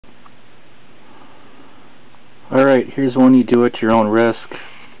Alright, here's one you do at your own risk.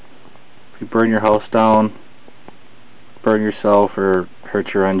 If you burn your house down, burn yourself, or hurt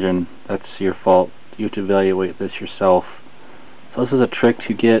your engine, that's your fault. You have to evaluate this yourself. So this is a trick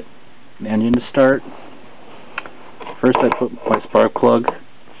to get an engine to start. First I put my spark plug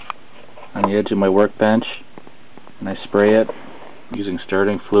on the edge of my workbench and I spray it using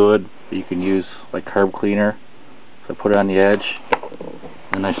starting fluid, but you can use like carb cleaner. So I put it on the edge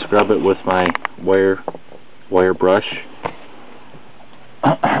and I scrub it with my wire brush.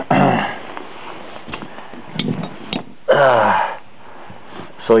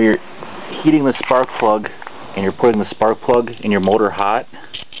 So you're heating the spark plug and you're putting the spark plug in your motor hot.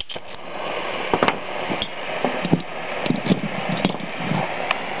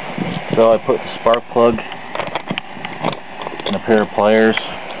 So I put the spark plug in a pair of pliers.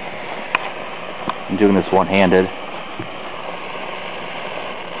 I'm doing this one-handed.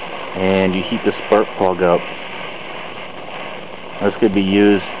 And you heat the spark plug up. This could be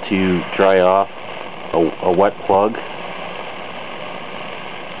used to dry off a wet plug.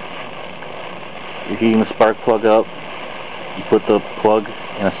 You're heating the spark plug up. You put the plug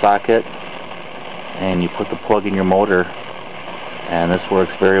in a socket and you put the plug in your motor. And this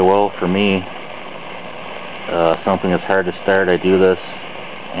works very well for me. Something that's hard to start, I do this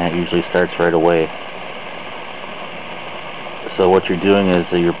and it usually starts right away. So what you're doing is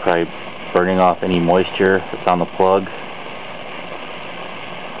that you're probably burning off any moisture that's on the plug,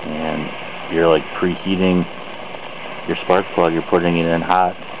 and you're like preheating your spark plug. You're putting it in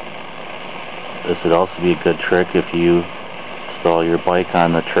hot. This would also be a good trick if you install your bike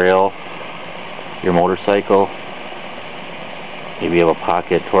on the trail, your motorcycle. Maybe you have a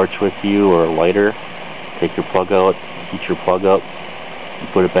pocket torch with you or a lighter. Take your plug out, heat your plug up,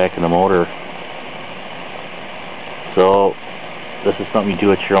 and put it back in the motor. So this is something you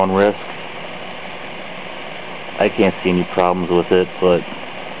do at your own risk. I can't see any problems with it, but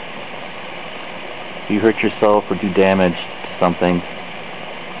if you hurt yourself or do damage to something,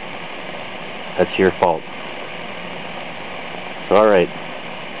 that's your fault. So, alright.